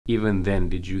even then,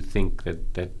 did you think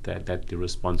that the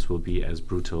response will be as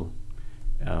brutal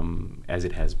as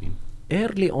it has been?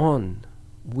 Early on,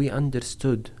 we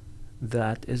understood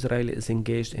that Israel is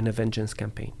engaged in a vengeance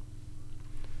campaign.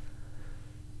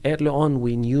 Early on,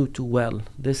 we knew too well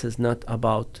this is not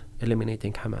about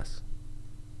eliminating Hamas.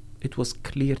 It was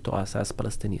clear to us as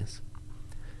Palestinians.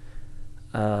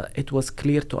 It was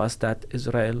clear to us that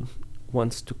Israel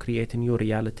wants to create a new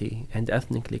reality and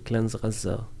ethnically cleanse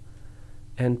Gaza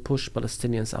and push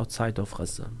Palestinians outside of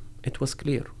Gaza. It was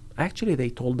clear. Actually, they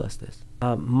told us this.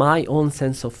 My own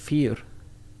sense of fear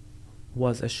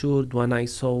was assured when I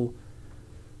saw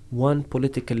one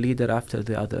political leader after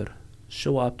the other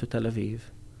show up to Tel Aviv,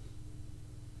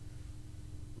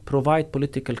 provide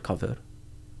political cover.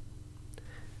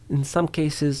 In some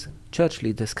cases, church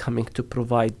leaders coming to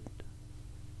provide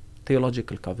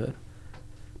theological cover,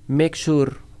 make sure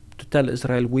to tell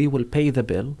Israel, we will pay the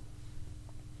bill.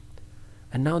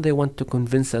 And now they want to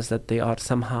convince us that they are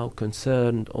somehow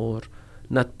concerned or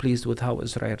not pleased with how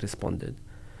Israel responded.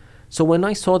 So when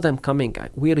I saw them coming,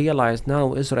 we realized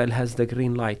now Israel has the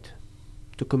green light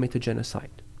to commit a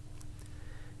genocide.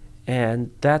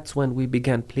 And that's when we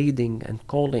began pleading and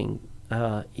calling,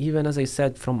 even as I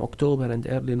said, from October and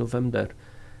early November,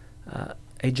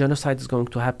 a genocide is going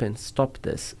to happen, stop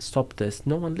this, stop this.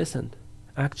 No one listened.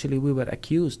 Actually, we were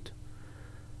accused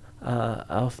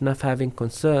of not having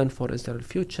concern for Israel's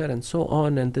future and so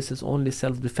on, and this is only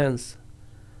self-defense.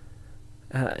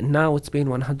 Now it's been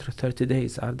 130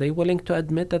 days. Are they willing to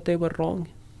admit that they were wrong?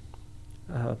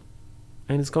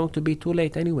 And it's going to be too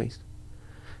late anyways.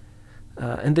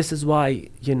 And this is why,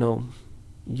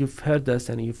 you've heard us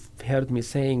and you've heard me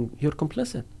saying you're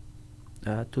complicit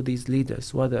to these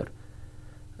leaders, whether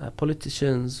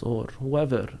politicians or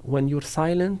whoever. When you're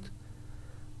silent,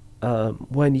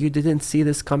 when you didn't see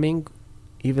this coming,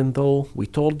 even though we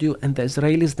told you and the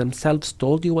Israelis themselves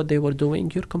told you what they were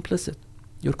doing, you're complicit.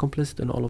 You're complicit in all of